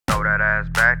that ass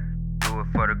back, do it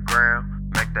for the gram.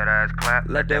 Make that ass clap,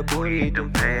 let that booty eat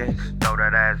them pants. Throw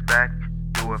that ass back,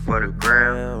 do it for the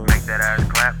gram. Make that ass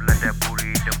clap, let that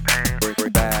booty eat them pants. Bring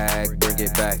it back, bring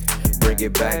it back, bring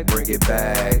it back, bring it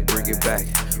back, bring it back.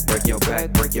 Break your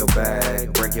back, break your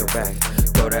back, break your back.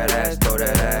 Throw that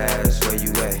ass, where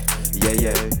you at?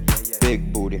 Yeah.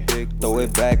 Big booty, throw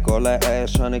it back, all that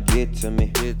ass tryna get to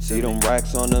me. See them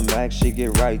racks on the max, she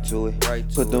get right to it.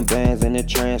 Put them bands in the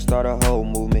trance, start a whole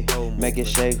movement. Make it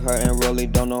shake her and really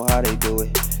don't know how they do it.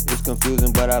 It's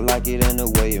confusing, but I like it in the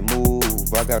way it move.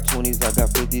 I got 20s, I got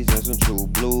 50s, and some true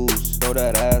blues. Throw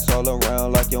that ass all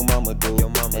around like your mama do.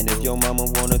 And if your mama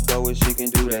wanna throw it, she can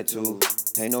do that too.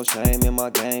 Ain't no shame in my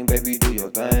game, baby, do your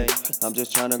thing. I'm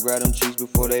just tryna grab them cheeks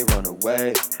before they run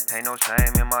away. Ain't no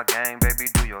shame in my game, baby,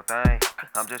 do your thing.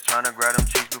 I'm just tryna grab them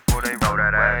cheeks before they roll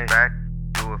that ass back.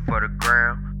 Do it for the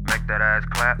gram, make that ass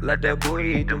clap, let that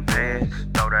booty eat them pants.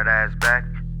 Throw that ass back,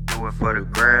 do it for the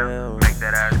gram, make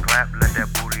that ass clap, let that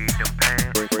booty eat them pants.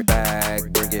 Bring it back,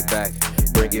 bring it back,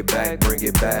 bring it back, bring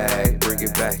it back, bring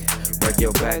it back. Break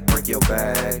your back, break your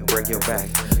back, break your back.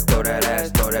 Throw that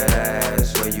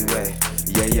ass, where you at?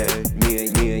 Yeah.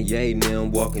 Me and Ye,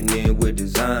 man, walking in with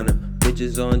designer.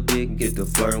 Bitches on dick, get the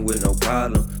flirting with no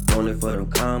problem. Want it for them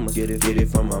commas, get it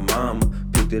from my mama.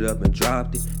 Picked it up and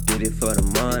dropped it, did it for the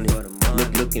money.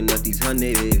 Looking at these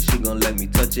honeys, she gon' let me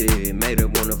touch it. Made her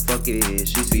wanna fuck it,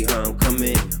 she see how I'm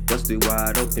coming. Busted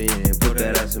wide open, put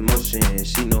that ass in motion.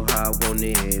 She know how I want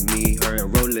it, me, her,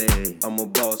 and Rollie. I'm a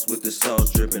boss with the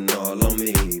sauce dripping all on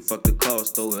me. Fuck the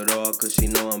cost, throw it all, cause she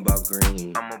know I'm about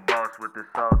green. I'm a boss with the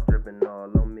sauce dripping all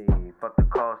on me. Fuck the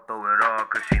cost, throw it all,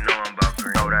 cause she know I'm about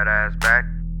green. Throw that ass back,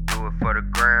 do it for the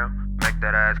gram. Make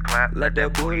that ass clap, let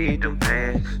that booty eat them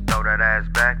pants. Throw that ass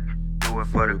back, do it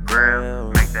for the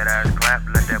gram. Make that ass clap,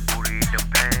 let that booty eat them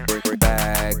pants. Bring it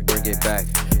back, bring it back,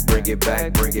 bring it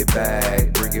back, bring it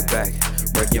back, bring it back.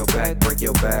 Break your back, break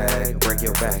your back, break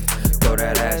your back. Throw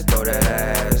that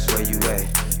ass, where you at?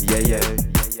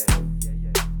 Yeah.